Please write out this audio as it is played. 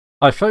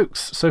Hi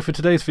folks, so for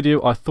today's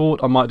video I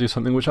thought I might do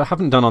something which I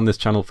haven't done on this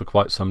channel for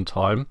quite some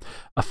time,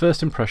 a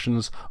first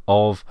impressions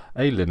of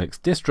a Linux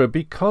distro,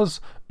 because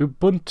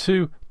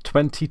Ubuntu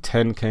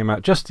 2010 came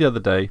out just the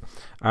other day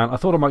and I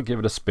thought I might give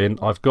it a spin.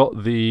 I've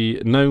got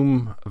the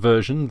GNOME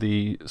version,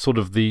 the sort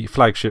of the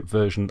flagship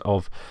version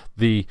of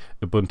the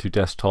Ubuntu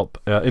desktop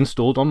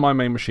installed on my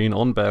main machine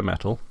on bare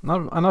metal,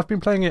 and I've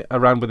been playing it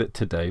around with it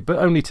today, but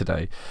only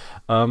today.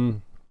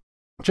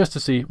 Just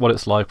to see what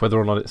it's like, whether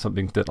or not it's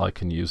something that I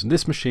can use. And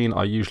this machine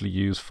I usually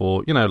use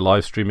for,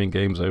 live streaming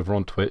games over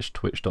on Twitch,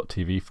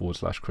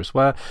 twitch.tv/Chris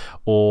Ware,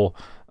 or,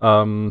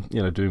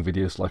 doing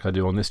videos like I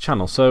do on this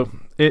channel. So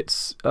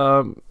it's,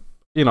 I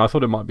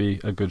thought it might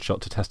be a good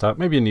shot to test out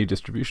maybe a new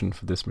distribution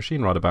for this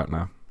machine right about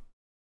now.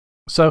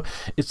 So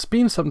it's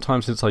been some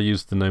time since I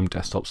used the GNOME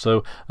desktop,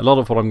 so a lot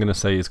of what I'm going to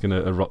say is going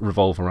to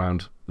revolve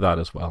around that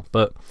as well.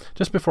 But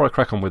just before I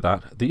crack on with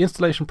that, the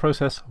installation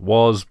process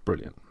was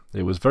brilliant.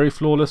 It was very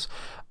flawless.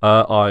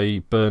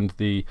 I burned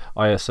the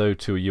ISO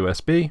to a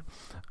USB.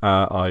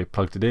 I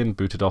plugged it in,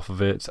 booted off of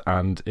it,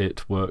 and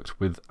it worked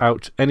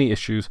without any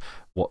issues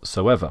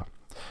whatsoever.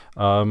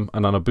 And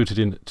then I booted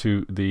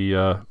into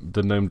the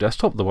GNOME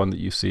desktop, the one that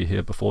you see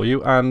here before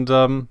you, and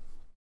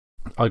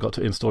I got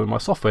to installing my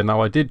software. Now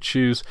I did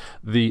choose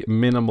the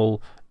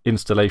minimal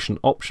installation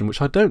option,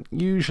 which I don't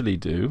usually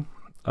do.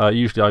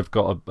 Usually I've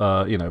got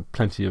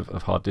plenty of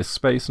hard disk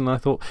space, and I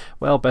thought,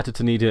 well, better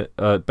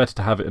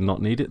to have it and not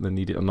need it than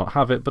need it and not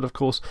have it. But of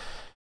course,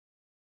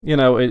 by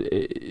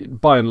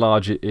and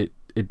large,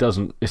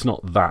 it's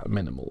not that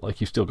minimal.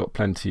 Like, you've still got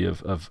plenty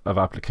of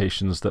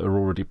applications that are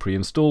already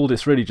pre-installed.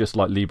 It's really just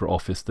like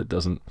LibreOffice that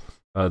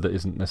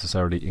isn't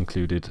necessarily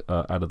included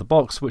out of the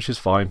box, which is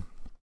fine.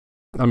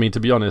 I mean, to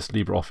be honest,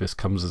 LibreOffice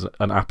comes as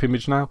an app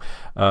image now,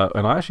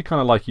 and I actually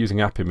kind of like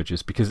using app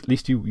images because at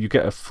least you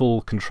get a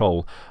full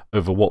control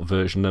over what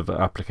version of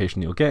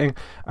application you're getting,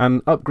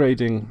 and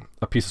upgrading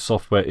a piece of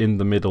software in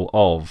the middle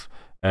of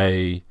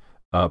a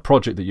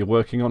project that you're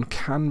working on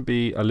can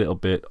be a little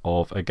bit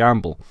of a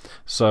gamble.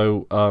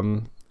 So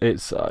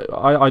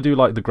I do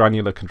like the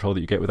granular control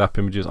that you get with app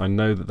images. I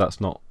know that that's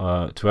not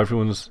to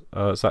everyone's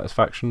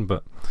satisfaction,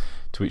 but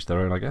to each their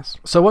own, I guess.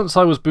 So once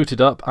I was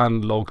booted up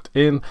and logged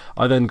in,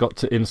 I then got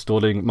to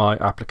installing my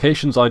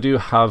applications. I do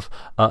have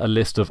a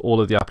list of all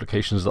of the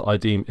applications that I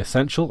deem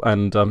essential,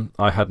 and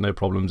I had no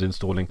problems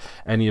installing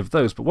any of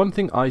those. But one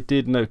thing I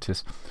did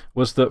notice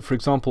was that, for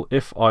example,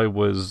 if I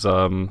was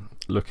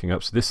looking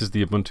up, so this is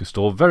the Ubuntu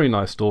store, very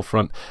nice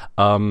storefront,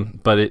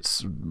 but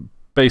it's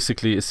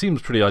basically, it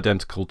seems pretty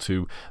identical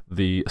to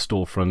the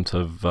storefront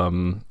of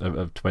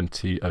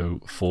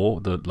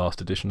 2004, the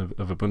last edition of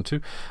Ubuntu.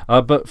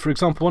 But for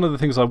example, one of the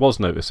things I was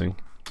noticing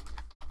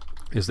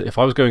is that if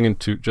I was going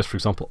into, just for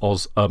example,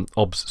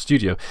 OBS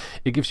Studio,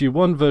 it gives you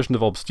one version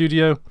of OBS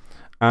Studio,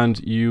 and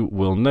you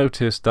will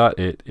notice that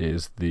it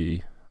is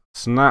the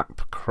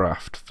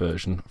Snapcraft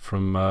version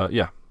from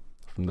the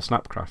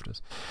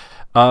Snapcrafters.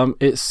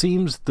 It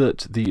seems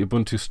that the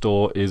Ubuntu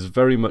store is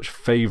very much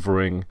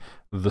favoring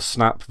the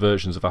Snap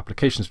versions of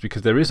applications,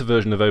 because there is a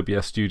version of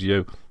OBS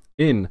Studio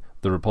in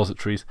the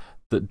repositories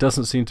that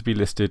doesn't seem to be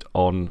listed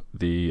on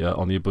the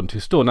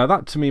Ubuntu store. Now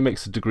that to me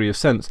makes a degree of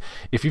sense.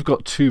 If you've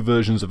got two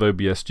versions of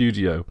OBS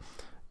Studio,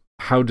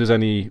 how does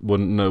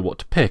anyone know what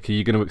to pick? Are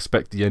you going to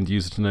expect the end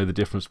user to know the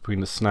difference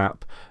between a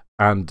Snap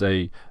and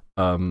a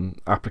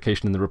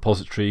application in the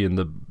repository and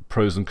the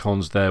pros and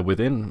cons there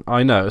within?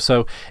 I know,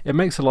 so it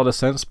makes a lot of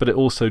sense, but it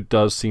also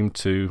does seem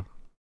to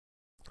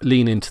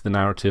lean into the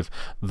narrative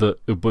that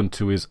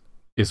Ubuntu is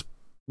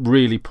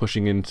really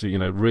pushing into,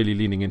 really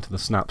leaning into the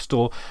Snap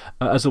store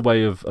as a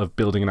way of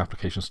building an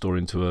application store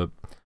into a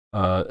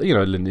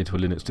into a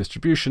Linux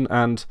distribution.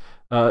 And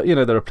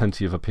there are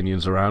plenty of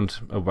opinions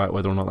around about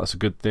whether or not that's a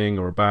good thing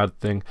or a bad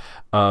thing.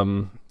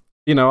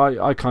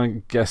 I kind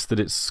of guess that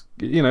it's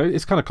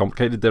it's kind of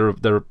complicated. There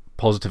are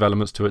positive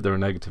elements to it, there are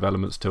negative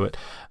elements to it.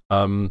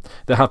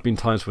 There have been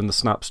times when the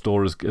Snap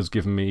store has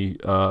given me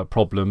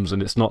problems,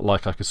 and it's not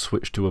like I could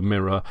switch to a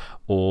Mirror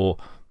or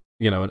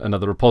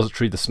another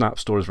repository. The Snap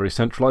store is very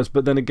centralized,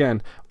 but then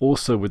again,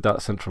 also with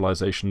that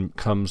centralization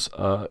comes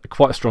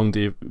quite a strong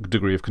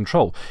degree of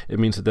control. It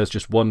means that there's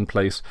just one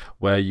place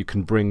where you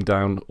can bring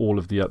down all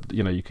of the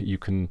you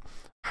can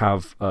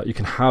have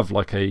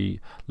like a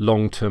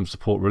long-term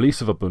support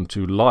release of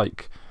Ubuntu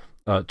like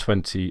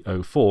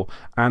 2004,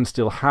 and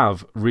still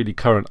have really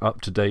current,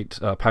 up-to-date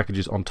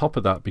packages on top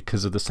of that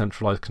because of the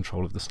centralized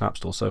control of the Snap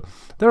store. So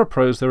there are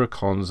pros, there are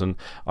cons, and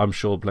I'm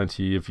sure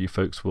plenty of you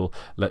folks will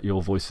let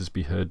your voices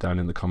be heard down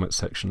in the comments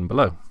section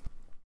below.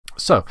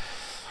 So,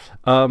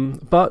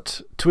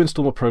 but to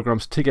install my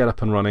programs, to get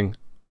up and running,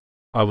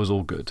 I was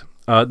all good.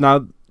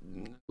 Now,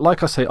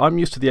 like I say, I'm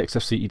used to the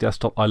XFCE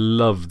desktop. I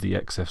love the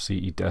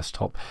XFCE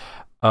desktop.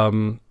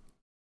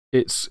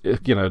 It's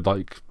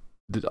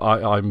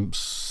I'm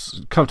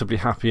comfortably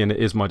happy, and it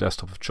is my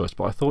desktop of choice.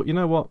 But I thought, you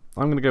know what,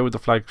 I'm going to go with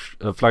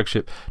the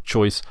flagship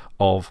choice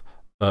of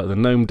the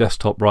GNOME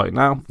desktop right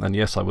now. And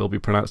yes, I will be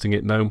pronouncing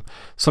it GNOME.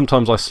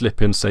 Sometimes I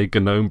slip in, say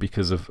GNOME,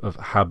 because of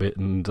habit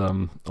and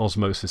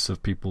osmosis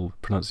of people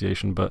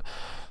pronunciation. But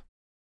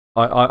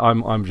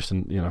I'm just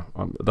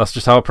that's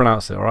just how I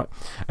pronounce it. All right.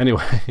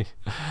 Anyway,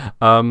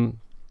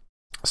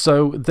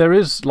 so there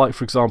is, like,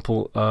 for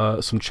example,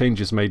 some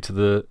changes made to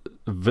the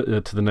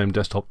GNOME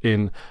desktop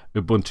in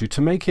Ubuntu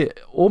to make it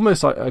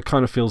almost like, it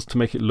kind of feels, to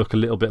make it look a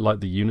little bit like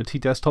the Unity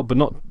desktop, but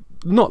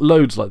not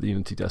loads like the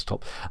Unity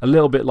desktop. A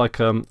little bit like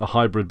a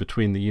hybrid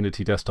between the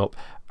Unity desktop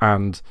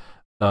and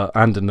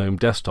a GNOME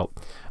desktop.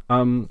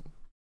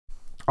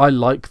 I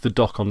like the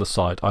dock on the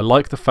side. I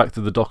like the fact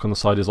that the dock on the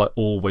side is like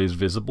always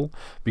visible,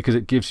 because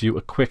it gives you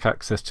a quick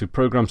access to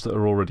programs that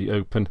are already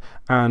open,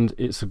 and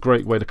it's a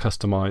great way to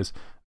customize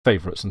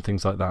favorites and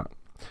things like that.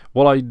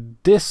 What I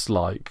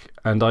dislike,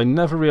 and I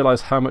never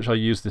realized how much I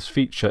use this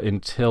feature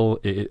until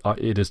it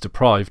is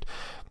deprived,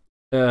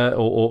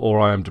 or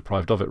I am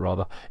deprived of it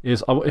rather,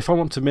 is if I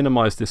want to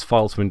minimize this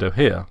files window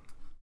here,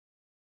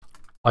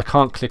 I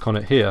can't click on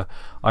it here.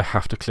 I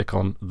have to click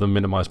on the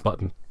minimize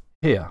button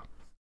here.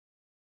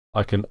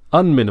 I can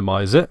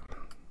unminimize it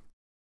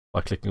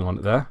by clicking on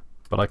it there,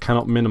 but I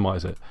cannot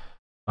minimize it.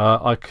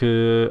 I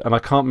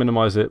can't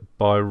minimize it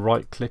by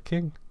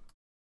right-clicking,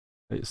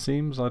 it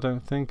seems, I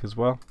don't think, as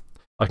well.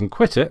 I can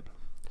quit it.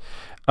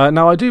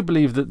 Now, I do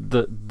believe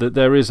that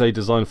there is a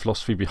design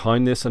philosophy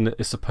behind this, and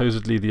it's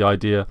supposedly the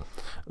idea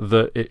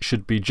that it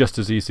should be just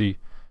as easy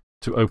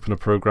to open a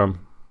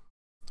program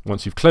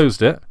once you've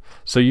closed it.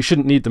 So you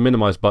shouldn't need the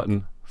minimize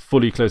button.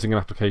 Fully closing an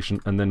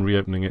application and then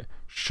reopening it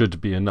should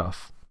be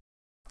enough.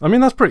 I mean,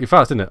 that's pretty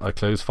fast, isn't it? I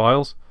close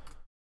files,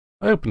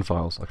 I open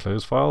files, I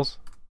close files,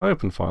 I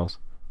open files.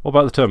 What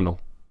about the terminal?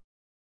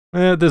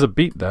 There's a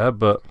beat there,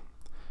 but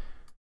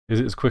is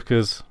it as quick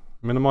as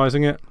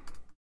minimizing it?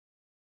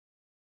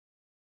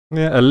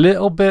 Yeah, a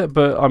little bit,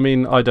 but I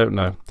mean, I don't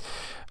know.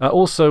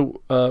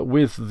 Also,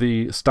 with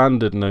the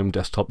standard GNOME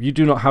desktop, you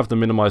do not have the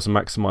minimize and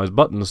maximize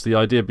buttons. The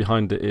idea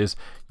behind it is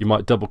you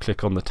might double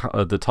click on the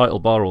title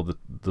bar, or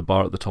the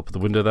bar at the top of the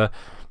window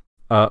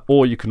there,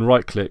 or you can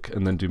right click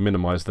and then do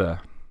minimize there.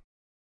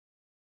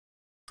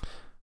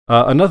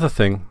 Another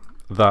thing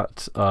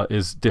that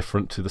is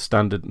different to the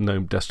standard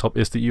GNOME desktop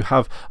is that you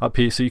have up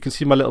here, so you can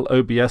see my little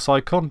OBS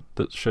icon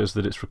that shows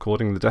that it's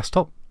recording the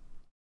desktop.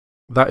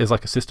 That is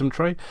like a system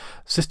tray.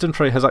 System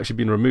tray has actually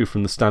been removed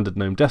from the standard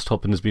GNOME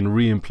desktop and has been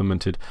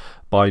re-implemented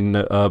by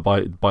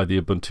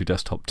the Ubuntu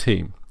desktop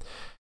team.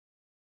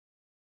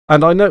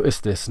 And I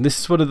noticed this, and this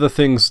is one of the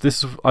things,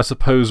 this is, I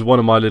suppose, one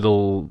of my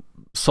little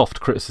soft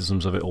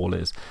criticisms of it all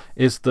is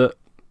that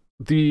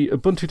the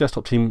Ubuntu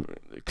desktop team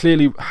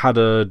clearly had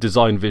a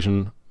design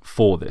vision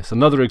for this.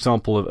 Another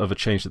example of a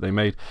change that they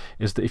made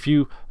is that if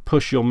you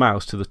push your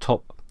mouse to the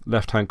top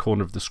left-hand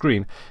corner of the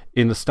screen,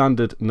 in the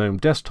standard GNOME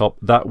desktop,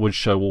 that would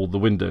show all the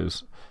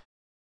windows.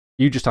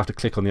 You just have to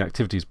click on the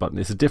activities button.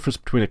 It's a difference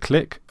between a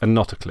click and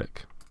not a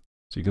click.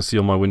 So you can see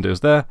all my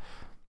windows there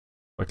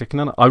by clicking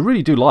on it. I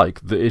really do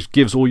like that it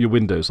gives all your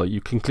windows, like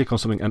you can click on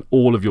something and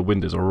all of your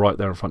windows are right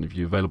there in front of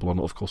you, available on,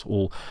 of course,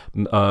 all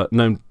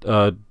GNOME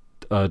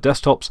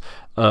desktops,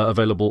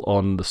 available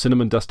on the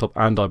Cinnamon desktop,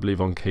 and I believe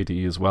on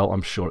KDE as well.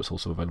 I'm sure it's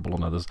also available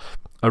on others.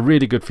 A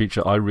really good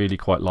feature. I really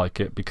quite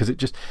like it, because it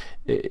just,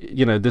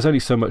 you know, there's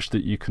only so much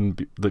that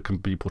that can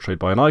be portrayed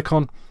by an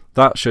icon.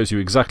 That shows you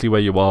exactly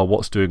where you are,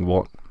 what's doing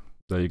what.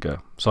 There you go.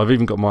 So I've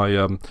even got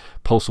my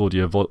Pulse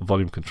Audio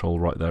volume control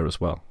right there as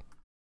well.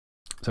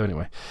 So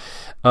anyway,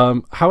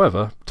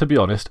 however, to be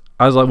honest,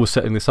 as I was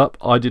setting this up,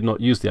 I did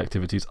not use the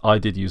activities. I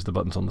did use the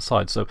buttons on the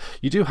side. So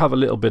you do have a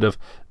little bit of,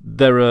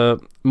 there are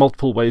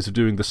multiple ways of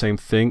doing the same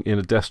thing in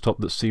a desktop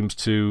that seems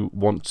to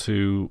want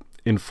to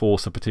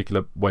enforce a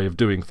particular way of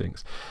doing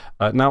things.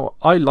 Now,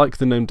 I like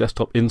the GNOME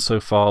desktop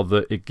insofar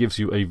that it gives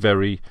you a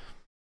very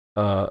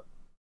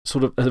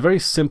sort of a very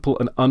simple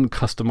and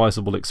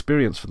uncustomizable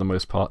experience for the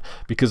most part,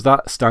 because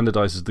that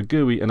standardizes the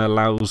GUI and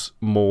allows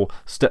more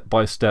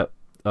step-by-step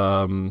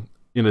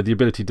you know, the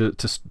ability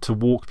to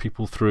walk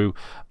people through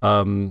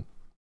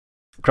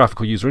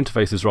graphical user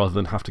interfaces rather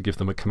than have to give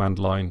them a command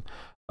line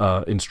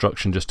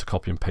instruction just to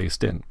copy and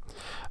paste in.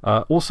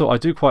 Also, I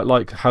do quite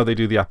like how they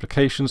do the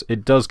applications.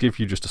 It does give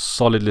you just a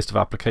solid list of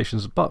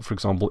applications, but for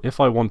example, if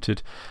I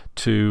wanted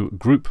to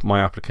group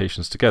my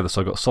applications together,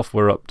 so I got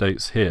software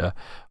updates here,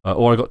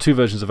 or I got two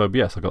versions of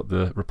OBS. I got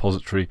the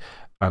repository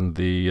and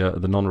the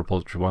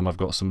non-repository one. I've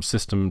got some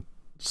system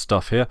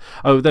stuff here.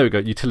 Oh, there we go,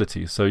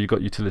 utilities. So you've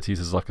got utilities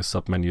as like a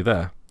sub menu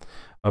there.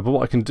 But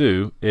what I can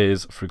do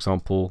is, for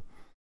example,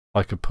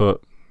 I could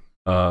put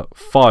I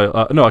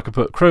could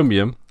put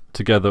Chromium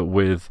together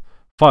with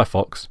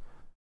Firefox.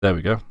 There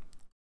we go.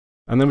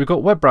 And then we've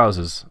got web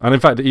browsers, and in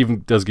fact it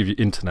even does give you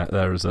internet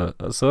there as a,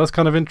 so that's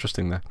kind of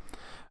interesting there.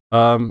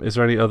 Is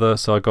there any other?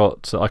 So I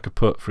could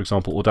put, for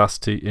example,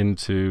 Audacity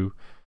into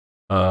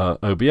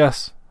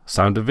OBS,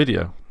 sound and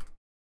video.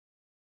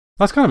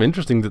 That's kind of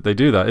interesting that they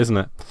do that, isn't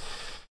it?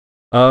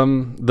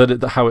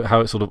 How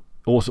it sort of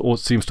also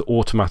seems to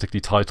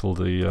automatically title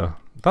the.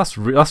 That's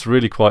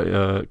really quite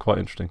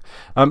interesting.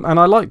 And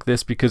I like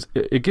this because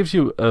it gives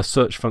you a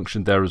search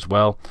function there as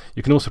well.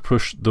 You can also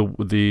push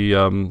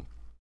the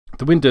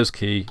Windows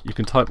key. You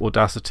can type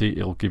Audacity;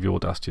 it'll give you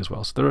Audacity as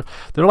well. So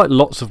there are like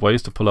lots of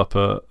ways to pull up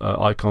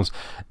icons.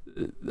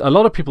 a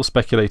lot of people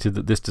speculated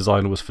that this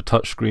design was for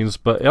touchscreens,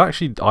 but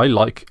I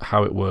like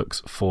how it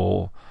works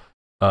for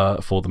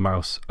the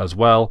mouse as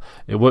well.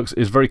 It works.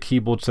 It's very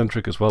keyboard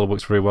centric as well. It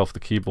works very well for the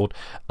keyboard.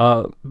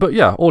 But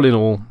yeah, all in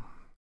all,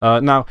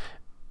 now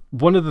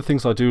one of the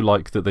things I do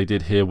like that they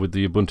did here with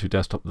the Ubuntu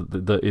desktop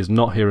that is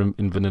not here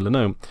in Vanilla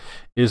GNOME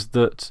is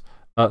that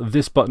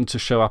this button to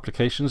show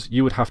applications,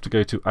 you would have to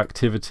go to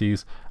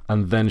Activities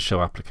and then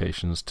Show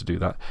Applications to do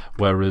that.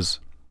 Whereas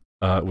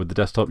with the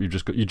desktop, you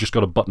just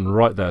got a button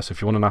right there. So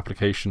if you want an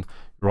application,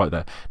 right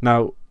there.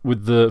 Now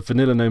with the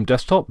Vanilla GNOME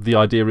desktop, the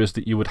idea is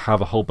that you would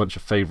have a whole bunch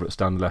of favorites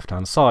down the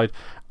left-hand side,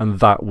 and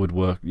that would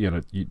work. You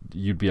know,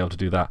 you'd be able to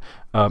do that.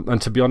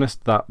 And to be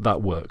honest,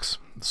 that works.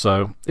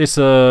 So it's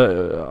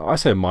I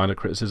say a minor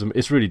criticism.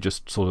 It's really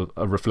just sort of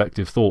a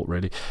reflective thought,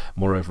 really,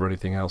 more over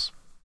anything else.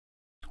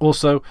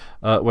 Also,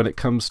 when it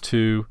comes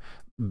to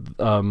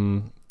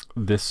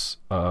this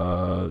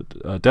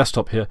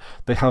desktop here,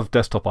 they have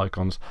desktop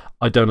icons.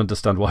 I don't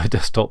understand why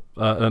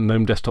a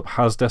GNOME desktop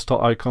has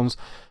desktop icons.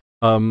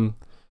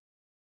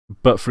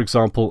 But for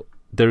example,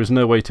 there is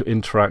no way to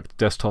interact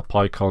desktop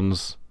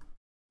icons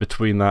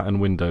between that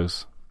and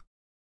Windows.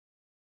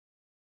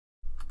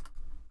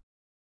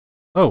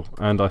 Oh,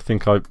 and I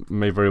think I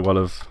may very well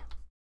have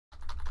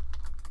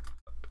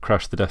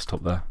crashed the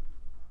desktop there.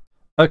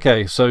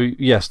 Okay, so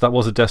yes, that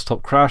was a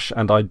desktop crash,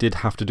 and I did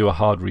have to do a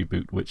hard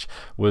reboot, which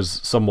was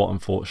somewhat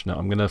unfortunate.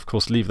 I'm going to, of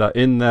course, leave that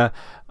in there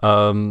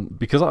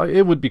because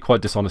it would be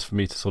quite dishonest for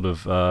me to sort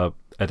of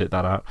edit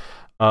that out.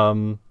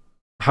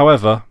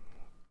 However,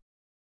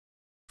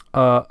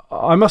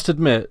 I must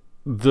admit,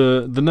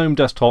 the GNOME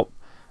desktop,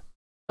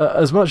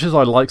 as much as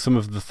I like some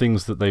of the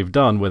things that they've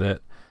done with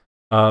it,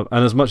 and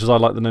as much as I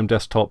like the GNOME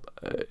desktop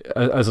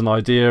as an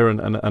idea,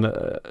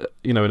 and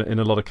you know, in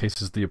a lot of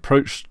cases, the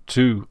approach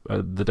to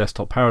the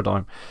desktop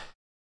paradigm,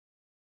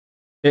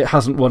 it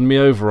hasn't won me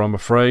over, I'm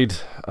afraid.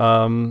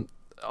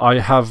 I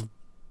have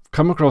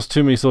come across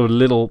too many sort of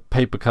little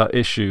paper cut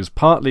issues.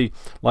 Partly,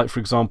 like for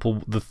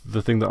example,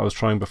 the thing that I was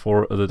trying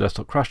before the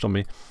desktop crashed on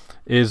me,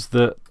 is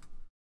that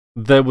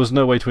there was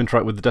no way to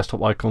interact with the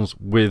desktop icons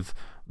with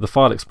the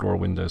File Explorer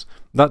windows.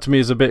 That to me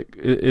is a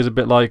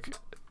bit like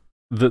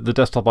the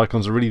desktop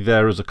icons are really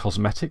there as a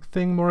cosmetic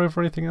thing more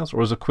over anything else,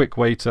 or as a quick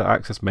way to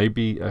access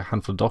maybe a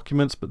handful of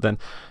documents. But then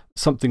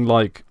something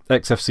like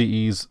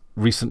XFCE's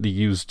recently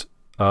used,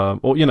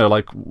 or you know,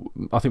 like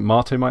I think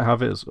Mate might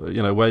have it,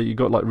 you know, where you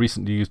got like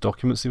recently used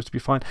documents seems to be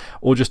fine,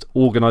 or just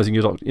organizing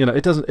your you know,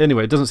 it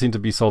doesn't seem to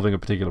be solving a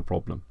particular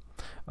problem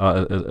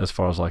as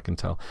far as I can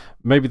tell.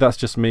 Maybe that's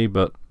just me,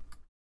 but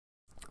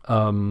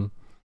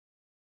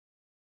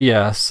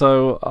yeah,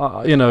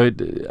 so you know,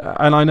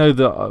 and I know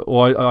that,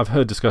 or I've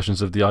heard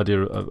discussions of the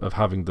idea of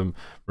having them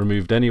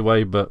removed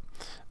anyway, but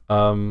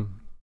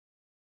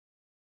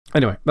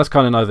anyway, that's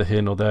kind of neither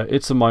here nor there.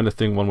 It's a minor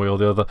thing one way or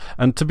the other,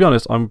 and to be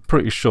honest, I'm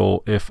pretty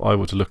sure if I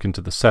were to look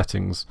into the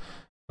settings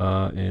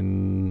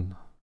in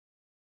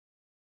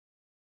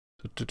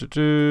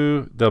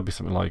there'll be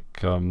something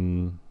like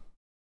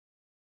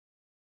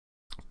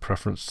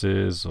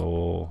preferences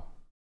or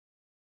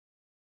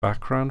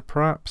background,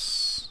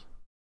 perhaps.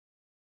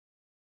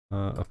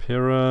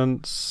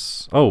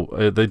 Appearance. Oh,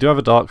 they do have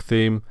a dark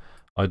theme.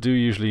 I do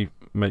usually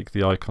make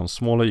the icon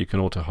smaller. You can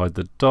auto hide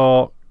the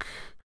dark.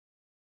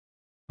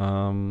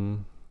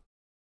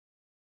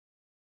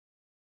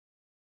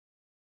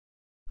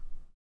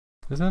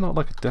 Is there not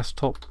like a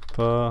desktop?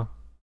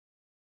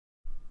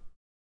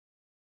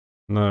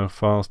 No,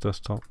 files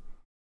desktop.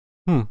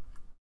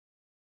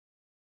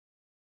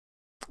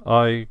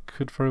 I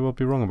could very well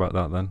be wrong about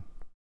that then.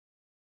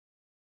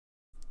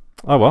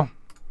 Oh well.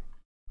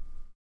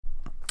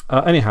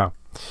 Anyhow,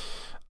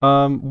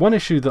 one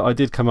issue that I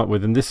did come up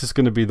with, and this is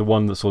going to be the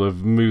one that sort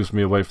of moves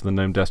me away from the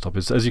GNOME desktop,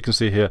 is, as you can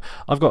see here,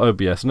 I've got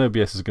OBS, and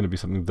OBS is going to be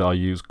something that I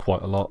use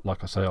quite a lot.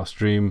 Like I say, I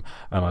stream,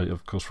 and I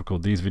of course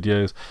record these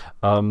videos.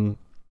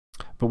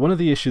 But one of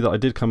the issues that I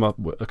did come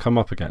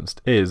up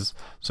against is,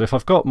 so if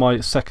I've got my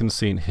second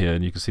scene here,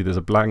 and you can see there's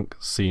a blank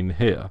scene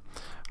here,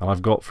 and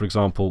I've got, for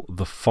example,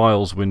 the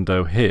files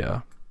window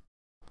here.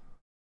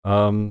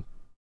 Right,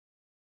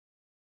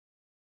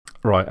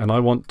 and I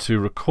want to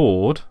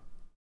record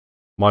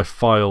my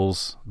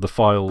files, the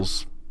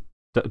files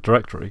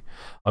directory.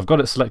 I've got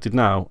it selected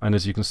now, and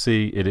as you can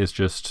see, it is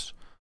just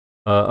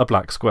a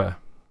black square.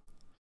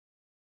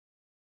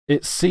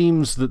 It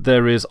seems that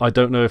there is, I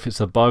don't know if it's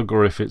a bug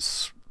or if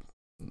it's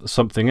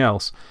something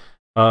else,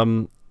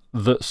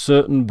 that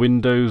certain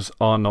windows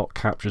are not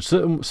captured.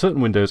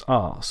 Certain windows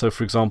are. So,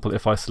 for example,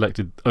 if I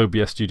selected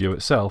OBS Studio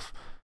itself,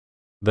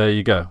 there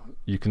you go.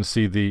 You can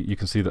see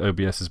that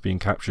OBS is being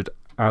captured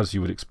as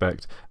you would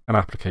expect an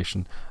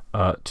application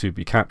to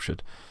be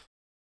captured.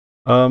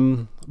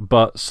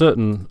 But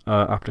certain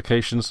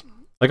applications,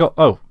 I got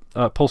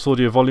pulse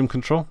audio volume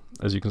control,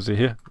 as you can see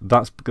here.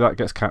 That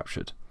gets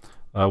captured.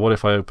 What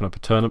if I open up a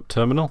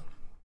terminal?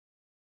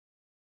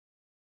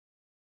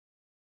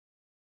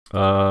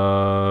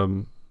 I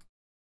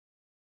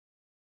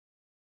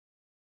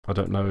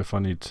don't know if I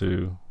need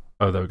to.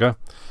 Oh, there we go.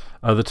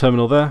 The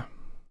terminal there.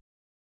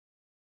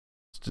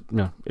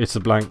 it's a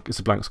blank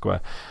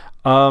square,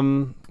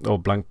 or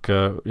blank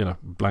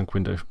blank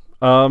window.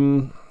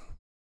 I'm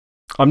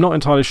not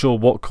entirely sure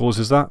what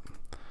causes that.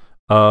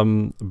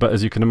 But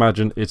as you can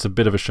imagine, it's a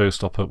bit of a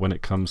showstopper when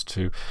it comes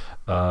to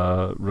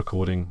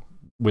recording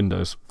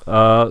Windows.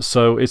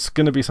 So it's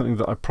going to be something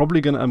that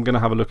I'm going to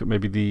have a look at,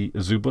 maybe the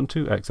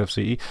Ubuntu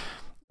XFCE,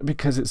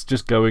 because it's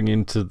just going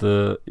into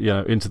the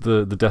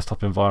the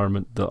desktop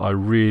environment that I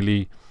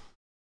really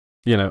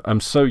I'm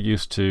so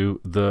used to,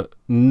 that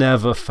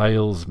never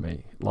fails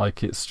me.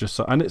 Like, it's just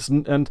so,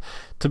 and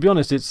to be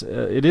honest,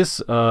 it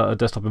is a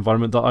desktop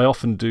environment that I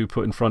often do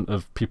put in front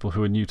of people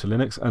who are new to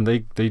Linux, and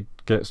they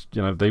get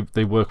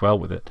they work well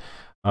with it.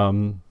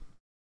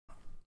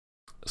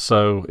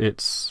 So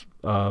it's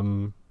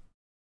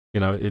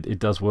it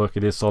does work.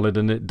 It is solid,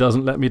 and it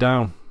doesn't let me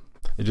down.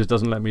 It just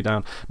doesn't let me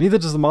down. Neither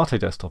does the Mate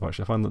desktop,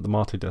 actually. I find that the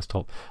Mate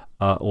desktop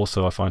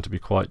also I find to be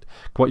quite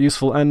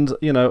useful. And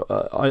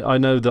I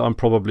know that I'm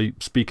probably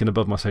speaking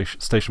above my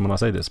station when I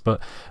say this,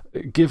 but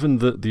given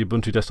that the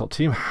Ubuntu desktop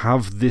team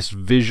have this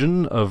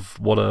vision of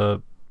what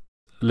a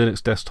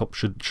Linux desktop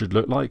should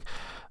look like,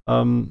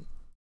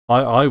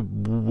 I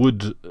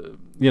would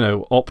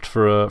opt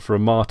for a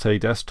Mate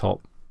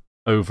desktop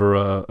over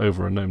a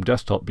GNOME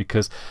desktop,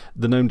 because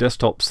the GNOME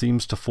desktop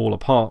seems to fall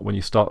apart when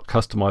you start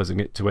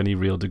customizing it to any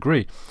real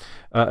degree.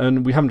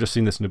 And we haven't just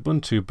seen this in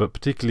Ubuntu, but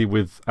particularly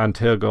with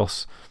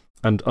Antergos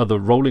and other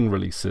rolling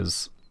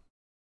releases,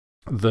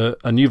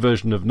 a new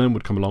version of GNOME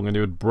would come along and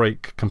it would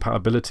break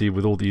compatibility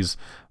with all these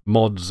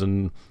mods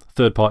and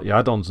third-party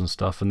add-ons and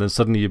stuff, and then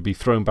suddenly you'd be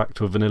thrown back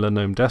to a vanilla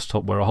GNOME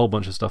desktop where a whole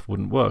bunch of stuff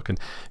wouldn't work. And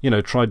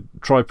try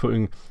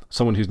putting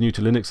someone who's new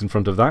to Linux in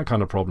front of that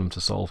kind of problem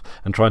to solve,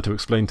 and trying to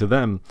explain to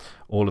them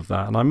all of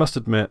that. And I must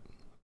admit,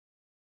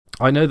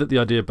 I know that the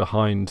idea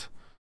behind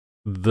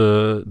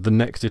the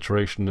next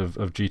iteration of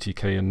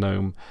GTK and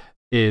GNOME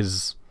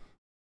is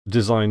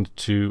designed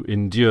to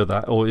endure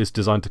that, or is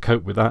designed to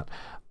cope with that.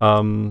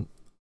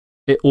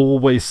 It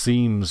always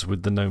seems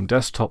with the GNOME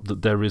desktop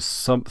that there is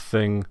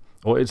something,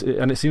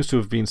 and it seems to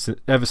have been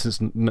ever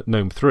since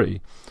GNOME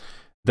 3,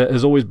 there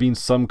has always been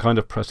some kind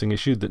of pressing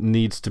issue that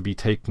needs to be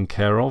taken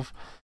care of,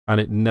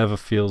 and it never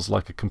feels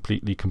like a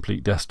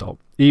complete desktop,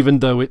 even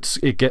though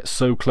it gets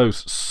so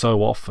close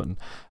so often.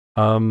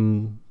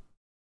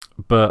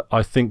 But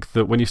I think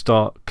that when you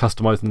start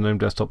customizing the GNOME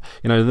desktop,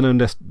 the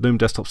GNOME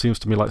desktop seems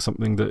to me like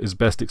something that is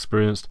best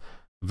experienced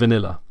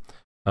vanilla,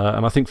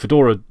 and I think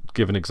Fedora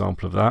give an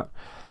example of that.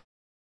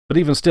 But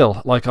even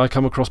still, like, I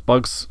come across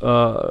bugs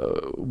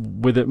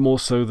with it more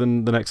so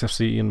than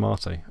XFCE and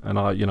Mate. And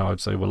I'd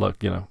say, well,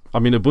 look, I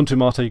mean, Ubuntu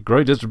Mate,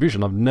 great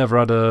distribution. I've never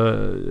had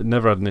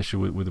an issue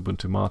with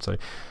Ubuntu Mate,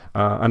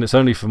 and it's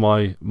only for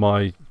my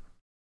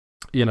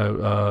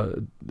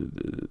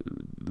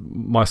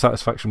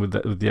satisfaction with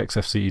the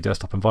XFCE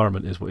desktop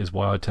environment is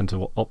why I tend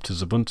to opt to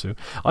Ubuntu.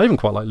 I even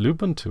quite like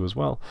Lubuntu as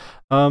well.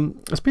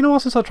 It's been a while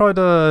since I tried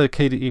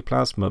KDE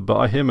Plasma, but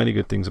I hear many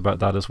good things about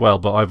that as well.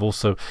 But I've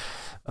also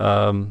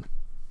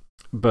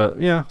but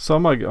yeah, so I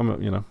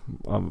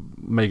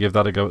may give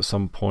that a go at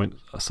some point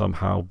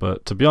somehow.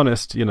 But to be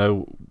honest,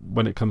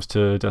 when it comes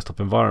to desktop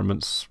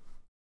environments,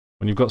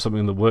 when you've got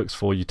something that works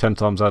for you 10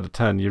 times out of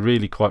 10, you're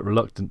really quite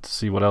reluctant to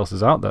see what else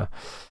is out there.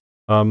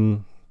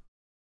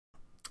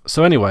 So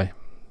anyway,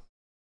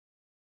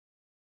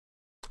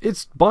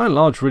 it's by and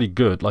large really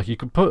good. Like, you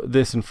could put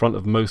this in front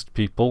of most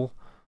people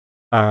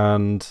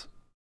and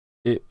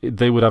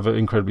they would have an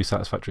incredibly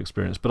satisfactory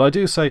experience. But I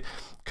do say,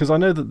 because I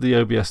know that the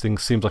OBS thing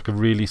seems like a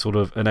really sort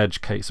of an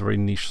edge case, a very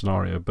niche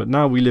scenario, but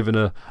now we live in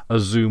a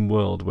Zoom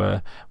world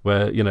where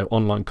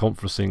online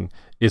conferencing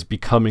is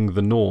becoming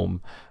the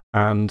norm,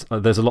 and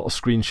there's a lot of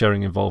screen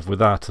sharing involved with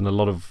that, and a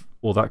lot of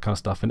all that kind of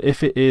stuff. And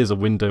if it is a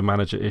window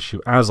manager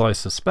issue, as I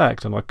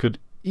suspect, and I could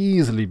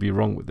easily be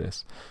wrong with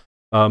this,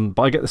 but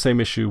I get the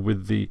same issue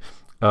with the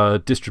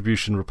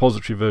distribution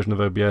repository version of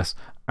OBS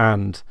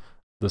and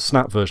the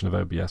Snap version of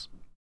OBS.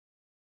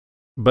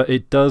 But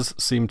it does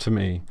seem to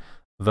me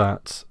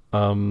that,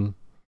 in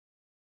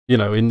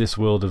this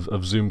world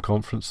of Zoom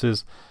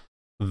conferences,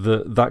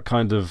 that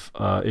kind of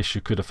issue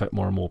could affect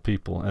more and more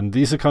people. And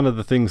these are kind of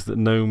the things that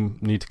GNOME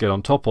need to get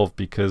on top of,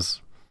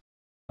 because,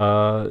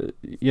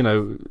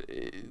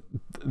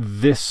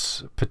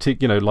 this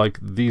particular, like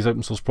these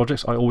open source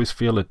projects, I always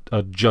feel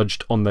are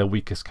judged on their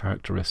weakest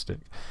characteristic.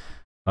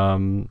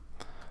 But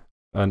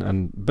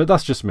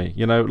that's just me,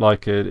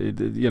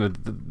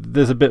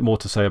 there's a bit more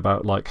to say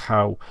about like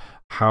how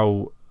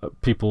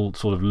people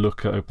sort of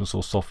look at open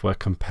source software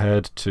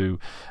compared to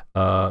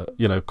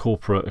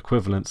corporate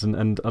equivalents,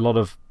 and a lot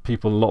of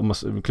people,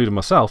 including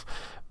myself,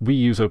 we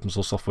use open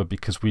source software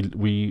because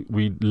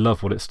we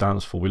love what it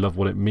stands for, we love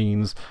what it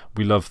means,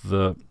 we love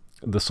the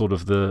sort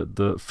of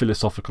the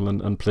philosophical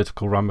and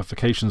political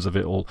ramifications of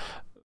it all,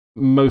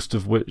 most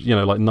of which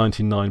like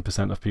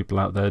 99% of people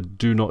out there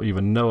do not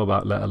even know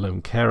about, let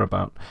alone care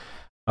about.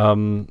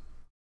 And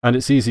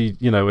it's easy,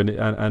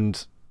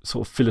 and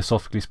sort of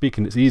philosophically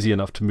speaking, it's easy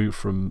enough to move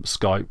from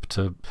Skype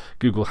to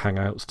Google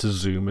Hangouts to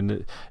Zoom,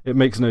 and it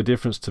makes no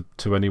difference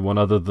to anyone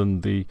other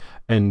than the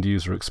end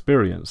user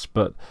experience.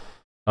 But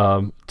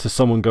to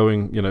someone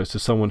going, to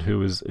someone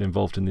who is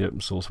involved in the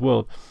open source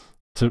world,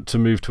 to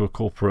move to a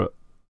corporate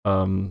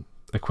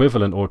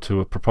equivalent or to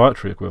a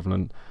proprietary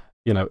equivalent,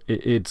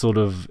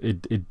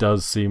 it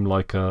does seem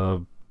like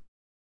a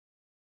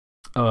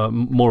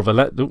more of a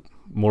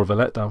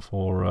letdown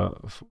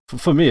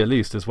for me, at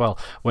least, as well,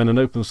 when an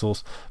open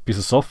source piece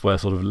of software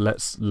sort of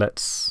lets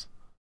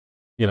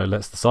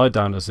the side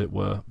down, as it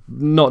were.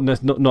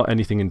 Not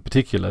anything in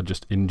particular,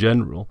 just in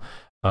general.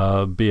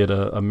 Be it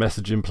a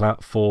messaging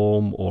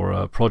platform or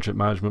a project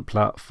management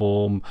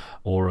platform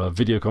or a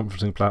video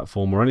conferencing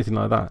platform or anything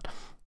like that.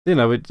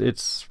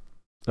 It's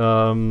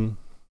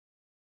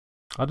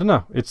I don't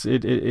know.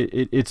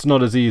 It's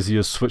not as easy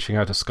as switching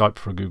out of Skype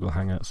for a Google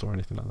Hangouts or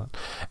anything like that.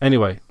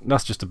 Anyway,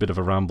 that's just a bit of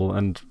a ramble,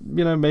 and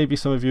maybe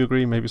some of you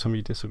agree, maybe some of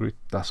you disagree.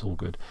 That's all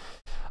good.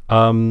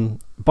 By and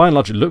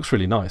large, it looks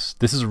really nice.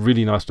 This is a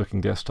really nice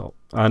looking desktop,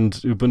 and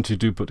Ubuntu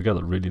do put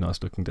together really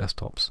nice looking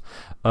desktops.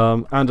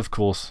 And of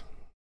course,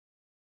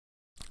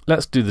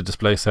 let's do the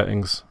display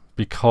settings,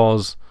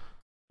 because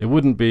it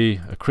wouldn't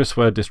be a Chris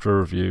Ware distro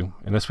review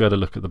unless we had a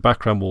look at the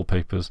background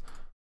wallpapers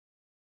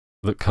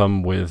that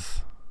come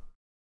with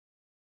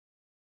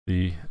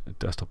the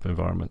desktop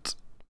environment.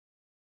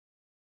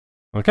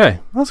 Okay,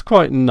 that's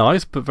quite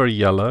nice, but very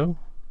yellow.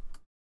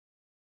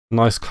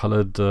 Nice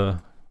coloured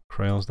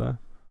crayons there.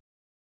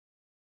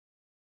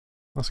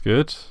 That's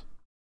good.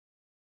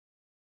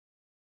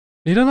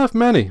 You don't have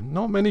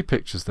not many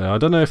pictures there. I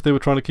don't know if they were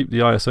trying to keep the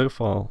ISO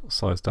file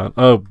size down.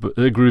 Oh, but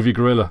Groovy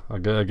Gorilla. I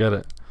get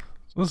it.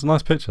 So that's a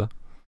nice picture.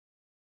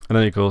 And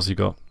then, of course, you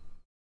got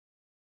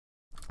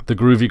the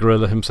Groovy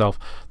Gorilla himself,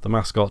 the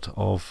mascot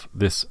of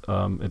this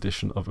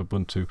edition of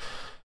Ubuntu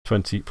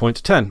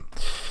 20.10.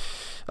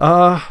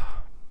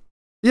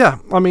 Yeah,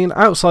 I mean,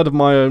 outside of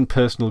my own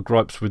personal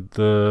gripes with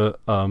the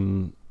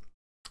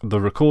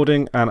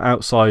recording, and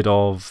outside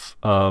of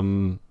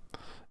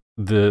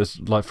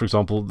for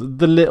example,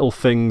 the little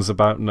things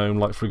about GNOME,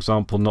 like for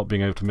example, not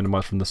being able to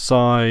minimize from the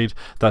side,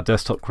 that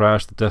desktop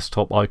crash, the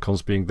desktop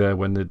icons being there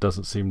when it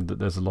doesn't seem that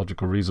there's a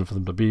logical reason for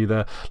them to be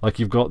there. Like,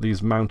 you've got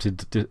these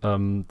mounted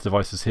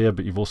devices here,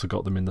 but you've also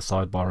got them in the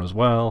sidebar as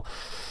well.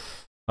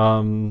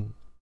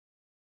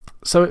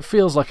 So it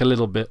feels like a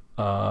little bit,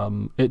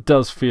 it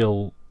does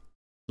feel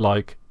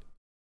like,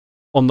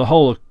 on the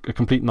whole, a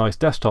complete nice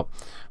desktop,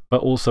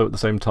 but also at the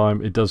same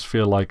time, it does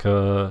feel like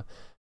a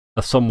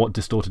somewhat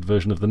distorted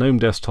version of the GNOME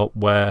desktop,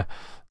 where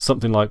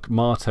something like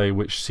Mate,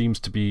 which seems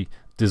to be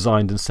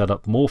designed and set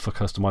up more for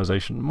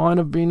customization, might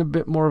have been a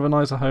bit more of a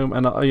nicer home.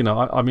 And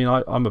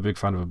I'm a big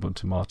fan of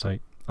Ubuntu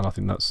Mate, and I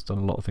think that's done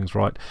a lot of things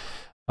right.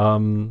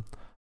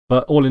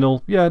 But all in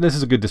all, yeah, this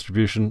is a good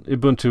distribution.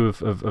 Ubuntu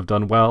have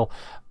done well.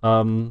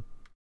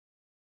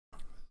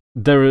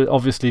 There are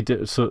obviously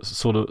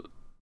sort of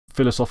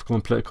philosophical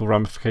and political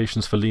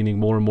ramifications for leaning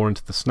more and more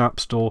into the Snap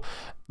Store.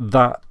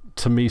 That,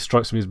 to me,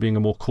 strikes me as being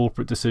a more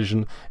corporate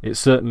decision. It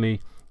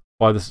certainly,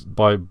 by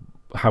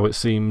how it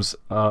seems,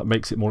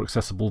 makes it more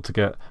accessible to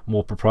get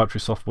more proprietary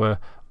software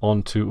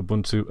onto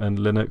Ubuntu and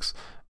Linux,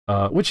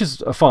 which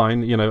is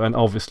fine, and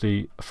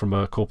obviously from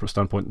a corporate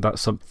standpoint,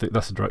 that's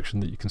a direction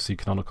that you can see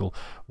Canonical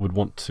would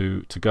want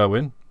to go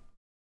in.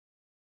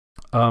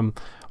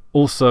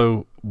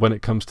 Also, when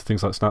it comes to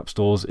things like Snap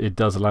Stores, it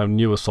does allow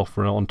newer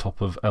software on top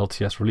of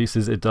LTS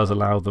releases. It does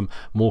allow them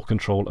more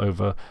control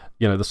over,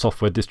 the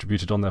software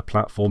distributed on their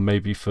platform,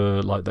 maybe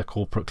for like their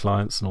corporate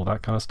clients and all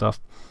that kind of stuff.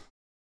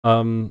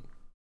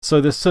 So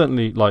there's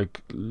certainly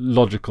like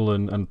logical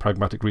and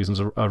pragmatic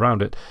reasons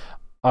around it.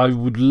 I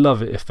would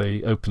love it if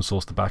they open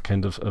sourced the back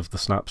end of the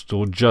Snap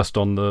Store, just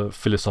on the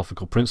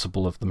philosophical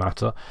principle of the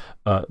matter.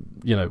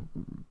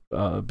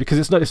 Because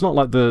it's not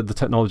like the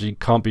technology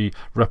can't be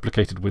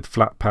replicated with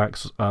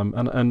Flatpaks,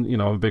 and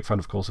I'm a big fan,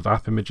 of course, of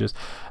app images.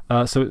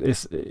 So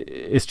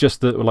it's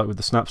just that, like with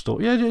the Snap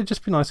Store, yeah, it'd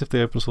just be nice if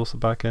they open source the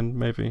back end,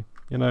 maybe,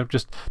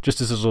 just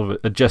as a sort of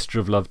a gesture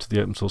of love to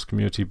the open source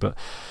community. But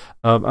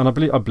and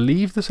I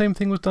believe the same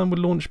thing was done with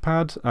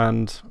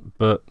Launchpad,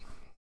 but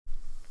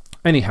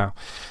anyhow.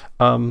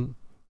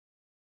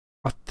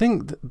 I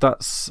think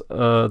that's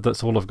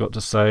all I've got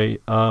to say.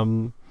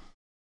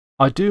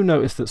 I do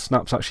notice that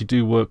snaps actually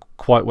do work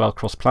quite well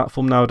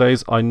cross-platform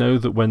nowadays. I know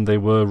that when they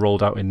were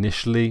rolled out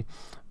initially,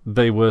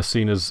 they were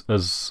seen as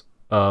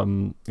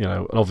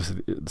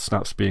obviously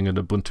snaps being an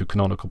Ubuntu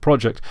canonical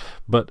project,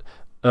 but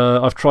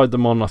I've tried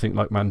them on, I think,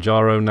 like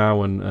Manjaro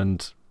now,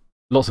 and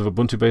lots of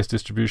Ubuntu-based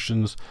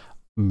distributions.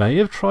 May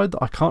have tried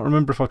I can't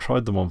remember if I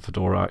tried them on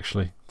Fedora,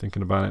 actually,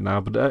 thinking about it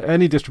now, but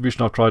any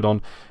distribution I've tried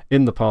on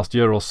in the past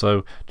year or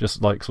so,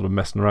 just like sort of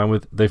messing around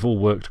with, they've all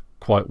worked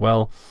quite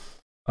well.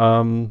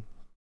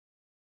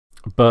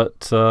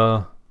 But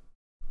I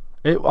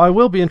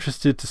will be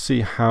interested to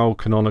see how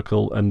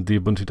Canonical and the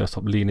Ubuntu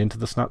desktop lean into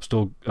the Snap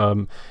Store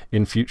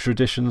in future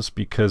editions,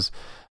 because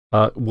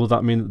will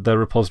that mean that their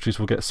repositories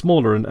will get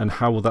smaller, and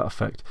how will that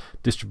affect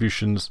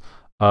distributions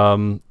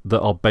that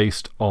are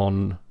based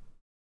on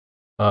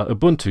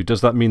Ubuntu.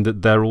 Does that mean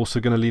that they're also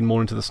going to lean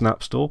more into the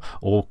Snap Store,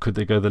 or could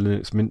they go the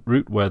Linux Mint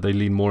route where they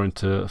lean more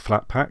into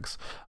Flatpaks,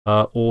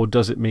 or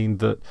does it mean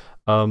that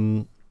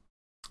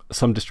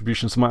some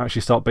distributions might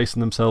actually start basing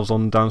themselves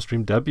on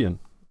downstream Debian?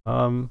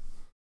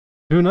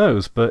 Who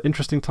knows, but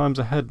interesting times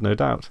ahead, no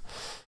doubt.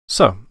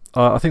 So,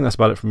 I think that's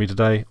about it from me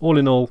today. All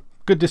in all,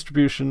 good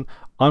distribution.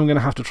 I'm going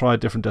to have to try a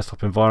different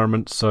desktop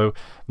environment, so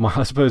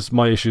I suppose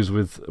my issues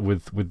with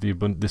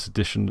the this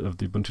edition of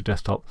the Ubuntu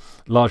desktop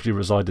largely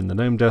reside in the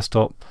GNOME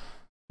desktop,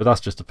 but that's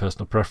just a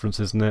personal preference,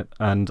 isn't it?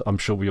 And I'm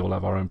sure we all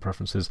have our own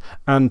preferences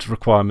and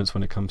requirements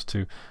when it comes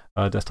to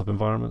desktop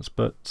environments.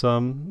 But you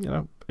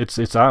know,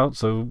 it's out,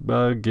 so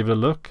give it a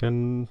look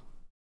and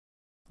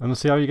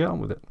see how you get on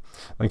with it.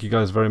 Thank you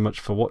guys very much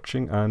for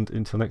watching, and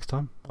until next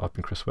time, I've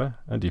been Chris Ware,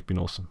 and you've been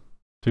awesome.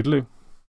 Toodaloo.